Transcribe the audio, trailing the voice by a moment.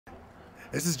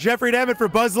This is Jeffrey Damnit for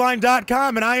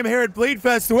BuzzLine.com, and I am here at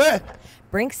Bleedfest with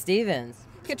Brink Stevens,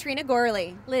 Katrina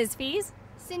Gorley, Liz Fies,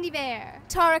 Cindy Bear,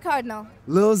 Tara Cardinal,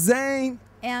 Lil Zane,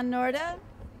 Ann Norda,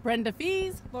 Brenda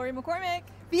Fies, Lori McCormick,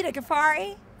 Vita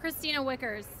Ghaffari, Christina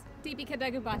Wickers, Deepika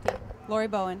Dagubati, Lori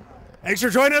Bowen. Thanks for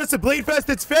joining us at Bleedfest.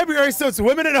 It's February, so it's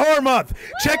Women in Horror Month.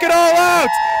 Check it all out.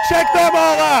 Check them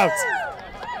all out.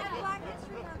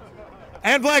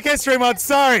 And Black History Month,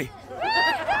 sorry.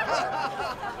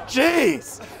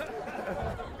 Jeez.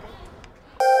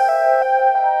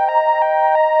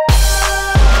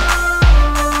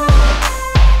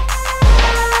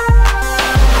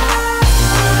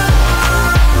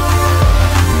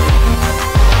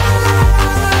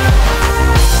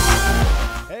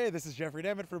 This is Jeffrey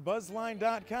Damnit for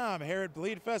BuzzLine.com here at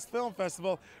Bleedfest Film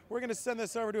Festival. We're going to send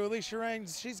this over to Alisha Rayne.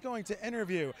 She's going to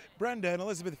interview Brenda and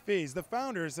Elisabeth Fies, the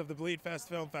founders of the Bleedfest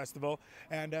Film Festival,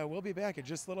 and we'll be back in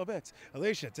just a little bit.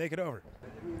 Alisha, take it over.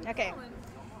 Okay.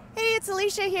 Hey, it's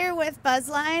Alisha here with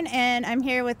BuzzLine, and I'm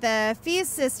here with the Fies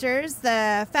sisters,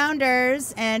 the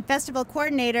founders and festival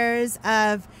coordinators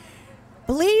of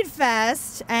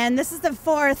Bleedfest, and this is the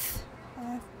fourth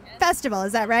festival,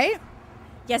 is that right?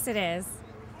 Yes, it is.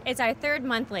 It's our third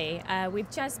monthly. We've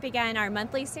just begun our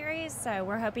monthly series, so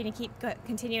we're hoping to keep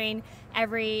continuing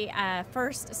every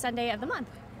first Sunday of the month.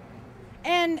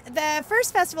 And the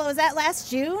first festival, was that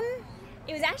last June?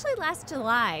 It was actually last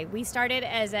July. We started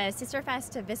as a sister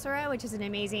fest to Viscera, which is an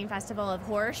amazing festival of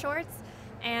horror shorts.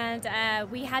 And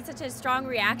we had such a strong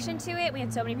reaction to it. We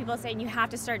had so many people saying, you have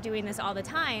to start doing this all the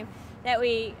time, that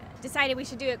we decided we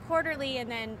should do it quarterly. And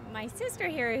then my sister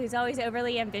here, who's always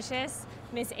overly ambitious,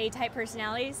 Miss A-type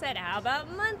personality, said, how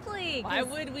about monthly? Why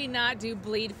would we not do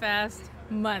Bleedfest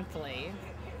monthly?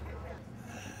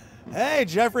 Hey,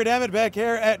 Jeffrey Damnit back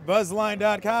here at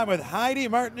BuzzLine.com with Heidi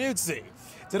Martinuzzi.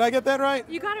 Did I get that right?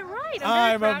 You got it right.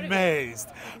 I'm amazed.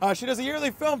 She does a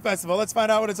yearly film festival. Let's find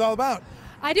out what it's all about.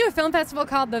 I do a film festival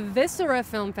called the Viscera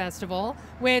Film Festival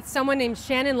with someone named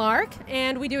Shannon Lark,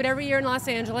 and we do it every year in Los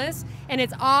Angeles, and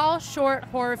it's all short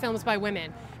horror films by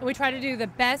women. And we try to do the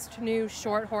best new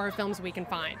short horror films we can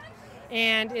find.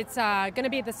 And it's going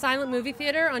to be at the Silent Movie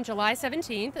Theater on July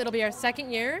 17th. It'll be our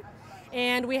second year.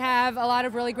 And we have a lot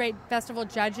of really great festival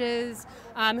judges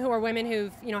who are women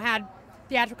who've had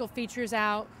theatrical features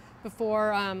out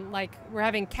before, like we're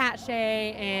having Katt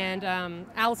Shea and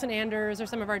Allison Anders are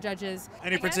some of our judges.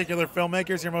 Any particular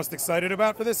filmmakers you're most excited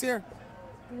about for this year?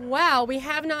 Well, we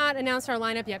have not announced our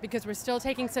lineup yet because we're still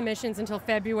taking submissions until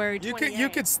February 28th. You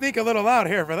could sneak a little out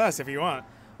here for us if you want.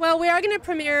 Well, we are going to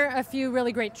premiere a few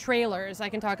really great trailers. I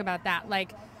can talk about that.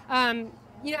 Like,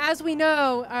 as we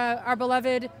know, our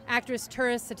beloved actress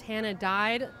Turis Satana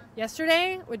died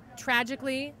yesterday,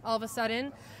 tragically, all of a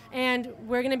sudden. And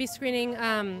we're going to be screening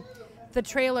the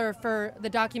trailer for the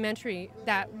documentary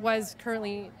that was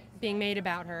currently being made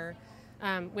about her,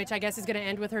 which I guess is going to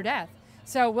end with her death.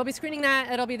 So we'll be screening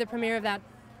that. It'll be the premiere of that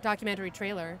documentary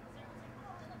trailer.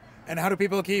 And how do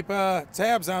people keep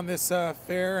tabs on this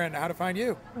fair and how to find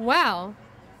you? Well,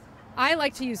 I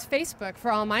like to use Facebook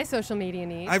for all my social media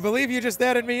needs. I believe you just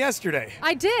added me yesterday.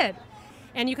 I did.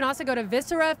 And you can also go to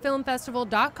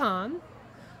viscerafilmfestival.com,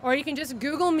 or you can just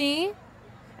Google me,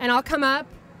 and I'll come up,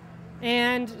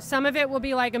 and some of it will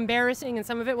be like embarrassing, and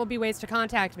some of it will be ways to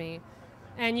contact me.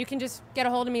 And you can just get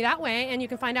a hold of me that way, and you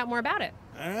can find out more about it.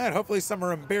 All right, hopefully some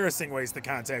are embarrassing ways to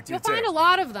contact you, You'll find a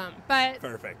lot of them, but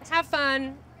perfect. Have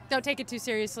fun, don't take it too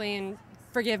seriously, and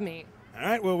forgive me. All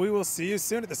right, well, we will see you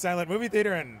soon at the Silent Movie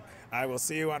Theater, and I will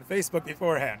see you on Facebook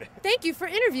beforehand. Thank you for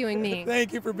interviewing me.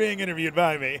 Thank you for being interviewed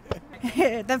by me.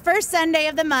 The first Sunday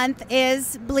of the month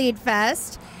is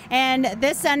Bleedfest, and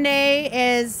this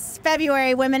Sunday is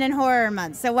February Women in Horror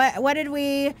Month. So what did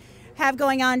we have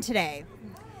going on today?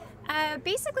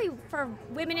 Basically, for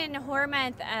Women in Horror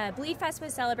Month, Bleedfest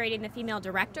was celebrating the female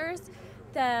directors.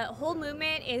 The whole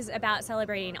movement is about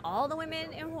celebrating all the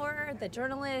women in horror, the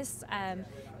journalists,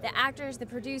 the actors, the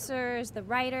producers, the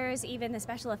writers, even the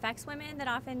special effects women that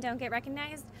often don't get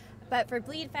recognized. But for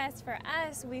Bleedfest, for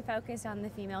us, we focused on the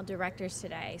female directors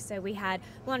today. So we had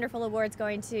wonderful awards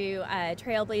going to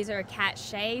trailblazer Katt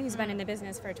Shea, who's been in the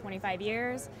business for 25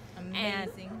 years.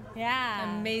 Amazing.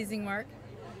 Yeah. Amazing work.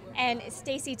 And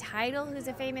Stacy Title, who's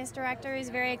a famous director, who's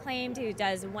very acclaimed, who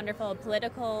does wonderful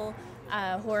political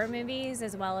horror movies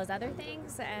as well as other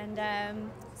things, and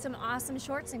some awesome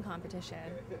shorts in competition.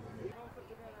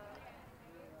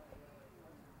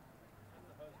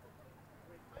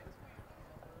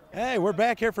 Hey, we're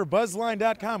back here for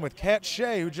BuzzLine.com with Katt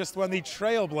Shea, who just won the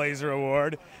Trailblazer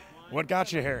Award. What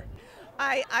got you here?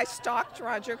 I stalked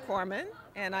Roger Corman,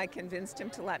 and I convinced him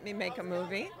to let me make a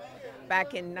movie.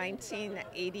 back in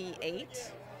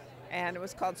 1988, and it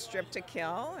was called Strip to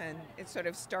Kill, and it sort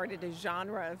of started a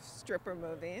genre of stripper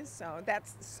movies. So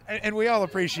that's And we all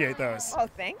appreciate those. oh,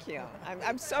 thank you.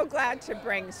 I'm so glad to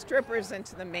bring strippers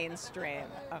into the mainstream.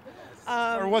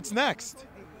 Or what's next?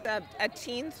 A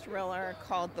teen thriller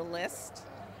called The List,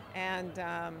 and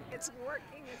it's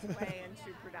working its way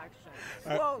into production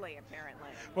slowly, apparently.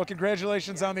 Well,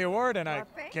 congratulations on the award, and I Well,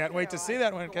 thank can't wait to you. see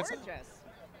that when it gets. Gorgeous.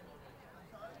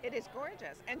 It is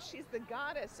gorgeous, and she's the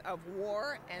goddess of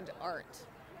war and art.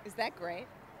 Is that great?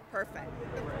 Perfect.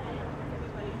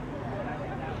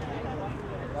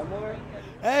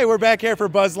 Hey, we're back here for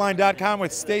BuzzLine.com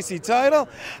with Stacy Title.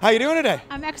 How you doing today?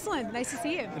 I'm excellent. Nice to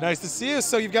see you. Nice to see you.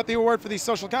 So you've got the award for the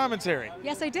social commentary.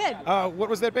 Yes, I did. What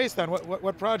was that based on?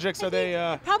 What projects are they?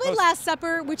 Probably most- Last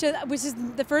Supper, which is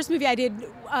the first movie I did,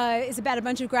 is about a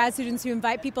bunch of grad students who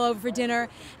invite people over for dinner,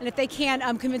 and if they can't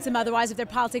convince them otherwise of their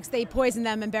politics, they poison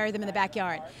them and bury them in the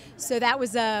backyard. So that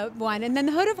was one. And then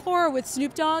The Hood of Horror with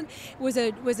Snoop Dogg was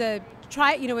a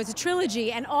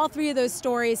trilogy, and all three of those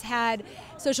stories had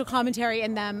social commentary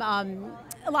in them.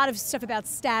 A lot of stuff about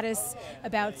status,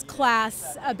 about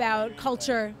class, about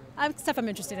culture, stuff I'm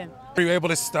interested in. Were you able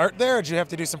to start there, or did you have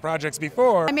to do some projects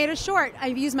before? I made a short. I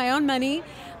used my own money.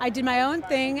 I did my own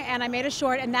thing, and I made a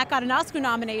short, and that got an Oscar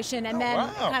nomination, and then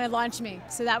kind of launched me.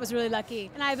 So that was really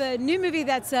lucky. And I have a new movie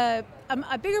that's a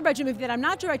bigger budget movie that I'm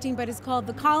not directing, but it's called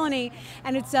The Colony,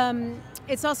 and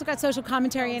it's also got social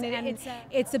commentary in it, and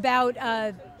it's about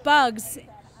bugs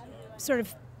sort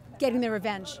of getting their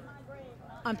revenge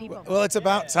on people. Well, it's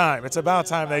about time. It's about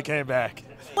time they came back.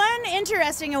 One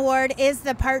interesting award is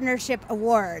the Partnership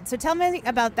Award. So tell me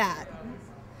about that.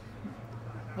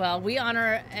 Well, we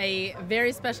honor a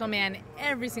very special man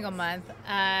every single month.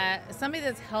 Somebody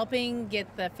that's helping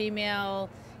get the female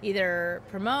either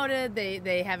promoted,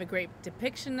 they have a great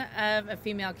depiction of a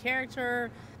female character.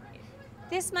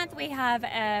 This month we have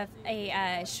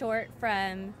a short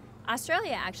from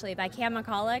Australia, actually, by Cam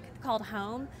McCulloch called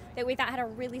Home, that we thought had a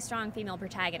really strong female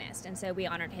protagonist, and so we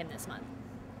honored him this month.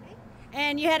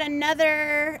 And you had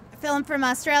another film from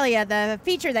Australia, the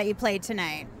feature that you played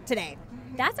today.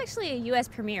 That's actually a U.S.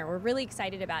 premiere. We're really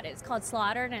excited about it. It's called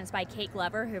Slaughtered, and it's by Kate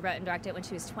Glover, who wrote and directed it when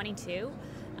she was 22.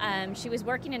 She was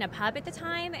working in a pub at the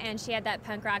time, and she had that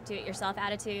punk rock do-it-yourself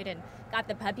attitude and got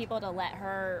the pub people to let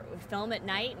her film at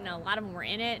night, and a lot of them were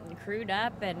in it and crewed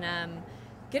up, and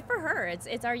good for her.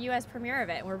 It's our U.S. premiere of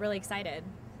it, and we're really excited.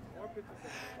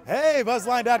 Hey,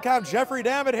 BuzzLine.com, Jeffrey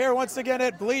Damnit here once again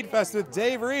at Bleedfest with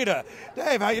Dave Rita.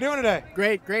 Dave, how you doing today?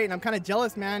 Great, and I'm kind of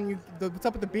jealous, man. What's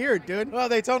up with the beard, dude? Well,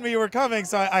 they told me you were coming,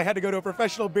 so I had to go to a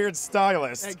professional beard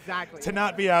stylist. Exactly. To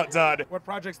not be outdone. What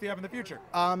projects do you have in the future?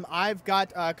 I've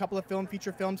got a couple of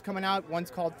feature films coming out. One's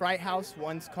called Fright House,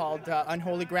 one's called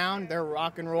Unholy Ground. They're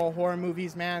rock and roll horror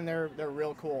movies, man. They're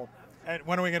real cool. And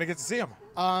when are we going to get to see them?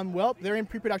 Well, they're in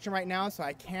pre-production right now, so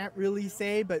I can't really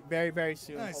say, but very, very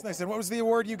soon. Nice. And what was the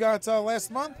award you got last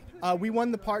month? We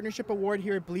won the Partnership Award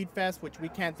here at Bleedfest, which we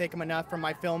can't thank them enough, for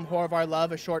my film Horror of Our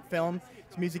Love, a short film.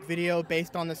 It's a music video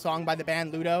based on the song by the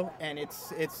band Ludo, and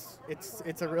it's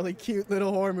a really cute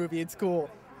little horror movie. It's cool.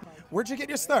 Where'd you get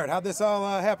your start? How'd this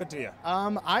all happen to you?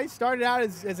 I started out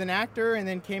as an actor, and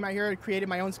then came out here and created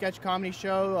my own sketch comedy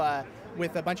show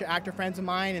with a bunch of actor friends of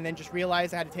mine, and then just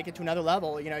realized I had to take it to another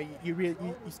level. You know,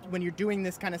 when you're doing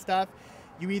this kind of stuff,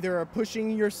 you either are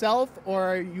pushing yourself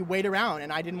or you wait around,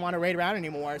 and I didn't want to wait around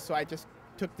anymore, so I just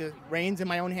took the reins in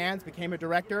my own hands, became a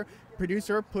director,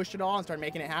 producer, pushed it all, and started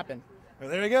making it happen. Well,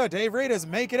 there you go. Dave Rita's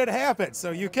making it happen.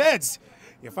 So you kids,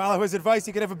 you follow his advice,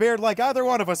 you can have a beard like either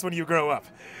one of us when you grow up.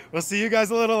 We'll see you guys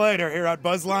a little later here on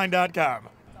BuzzLine.com.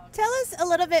 Tell us a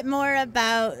little bit more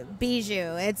about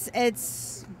Bijou.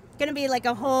 It's going to be like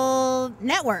a whole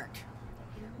network.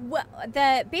 Well,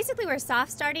 basically we're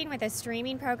soft starting with a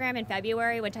streaming program in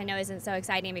February, which I know isn't so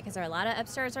exciting because there are a lot of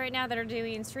upstarts right now that are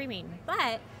doing streaming.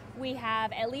 But we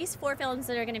have at least 4 films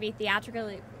that are going to be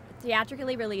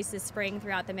theatrically released this spring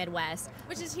throughout the Midwest.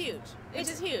 Which is huge.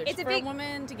 It's huge. It's for a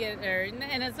woman to get,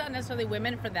 and it's not necessarily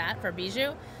women for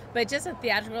Bijou, but just a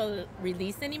theatrical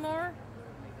release anymore,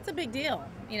 it's a big deal.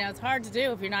 You know, it's hard to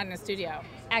do if you're not in a studio.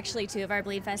 Actually, 2 of our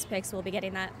Bleedfest picks will be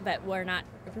getting that, but we're not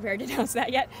prepared to announce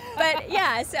that yet. But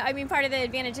yeah, so I mean, part of the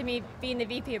advantage of me being the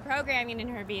VP of programming and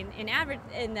her being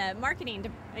in the marketing,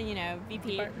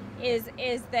 VP,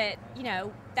 is that, you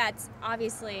know, that's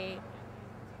obviously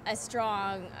a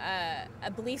strong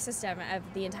a belief system of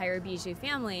the entire Bijou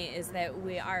family, is that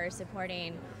we are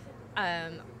supporting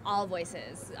all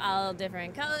voices, all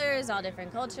different colors, all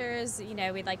different cultures. You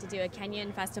know, we'd like to do a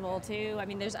Kenyan festival too. I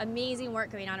mean, there's amazing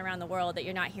work going on around the world that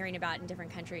you're not hearing about in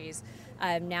different countries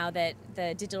now that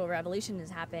the digital revolution has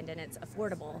happened and it's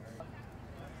affordable.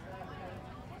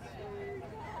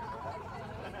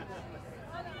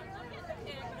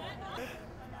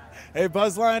 Hey,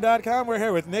 BuzzLine.com, we're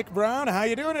here with Nic Brown. How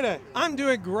you doing today? I'm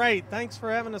doing great. Thanks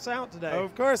for having us out today.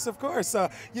 Of course, of course.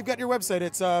 You've got your website.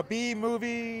 It's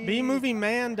bmovie...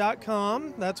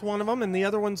 bmovieman.com. That's one of them. And the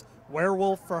other one's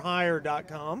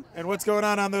werewolfforhire.com. And what's going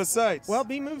on those sites? Well,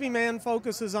 B-Movie Man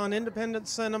focuses on independent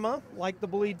cinema, like the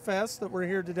Bleedfest that we're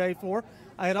here today for.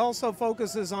 It also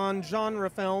focuses on genre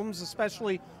films,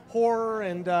 especially horror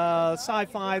and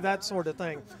sci-fi, that sort of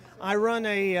thing. I run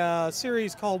a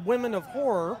series called Women of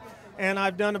Horror, and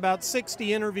I've done about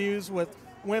 60 interviews with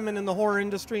women in the horror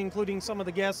industry, including some of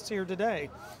the guests here today.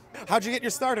 How'd you get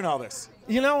your start in all this?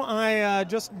 You know, I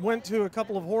just went to a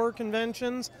couple of horror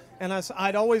conventions, and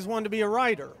I'd always wanted to be a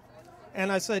writer.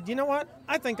 And I said, you know what?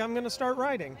 I think I'm going to start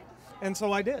writing. And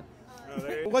so I did.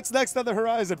 What's next on the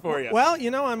horizon for you? Well, you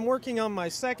know, I'm working on my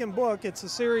second book. It's a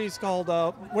series called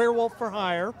Werewolf for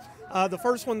Hire. The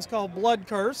first one's called Blood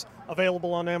Curse,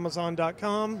 available on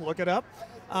Amazon.com. Look it up.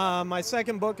 My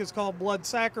second book is called Blood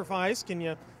Sacrifice. Can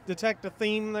you detect a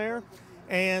theme there?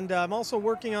 And I'm also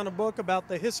working on a book about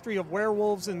the history of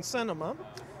werewolves in cinema.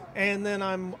 And then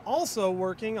I'm also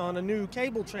working on a new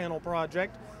cable channel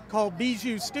project called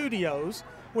Bijou Studios,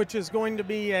 which is going to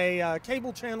be a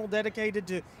cable channel dedicated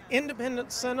to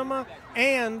independent cinema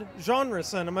and genre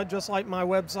cinema, just like my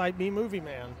website, B-Movie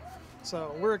Man.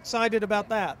 So we're excited about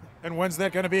that. And when's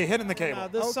that going to be hitting the cable?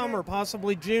 This summer,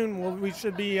 possibly June. We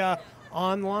should be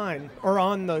online or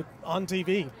on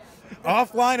TV.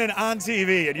 Offline and on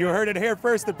TV. And you heard it here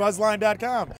first at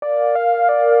BuzzLine.com.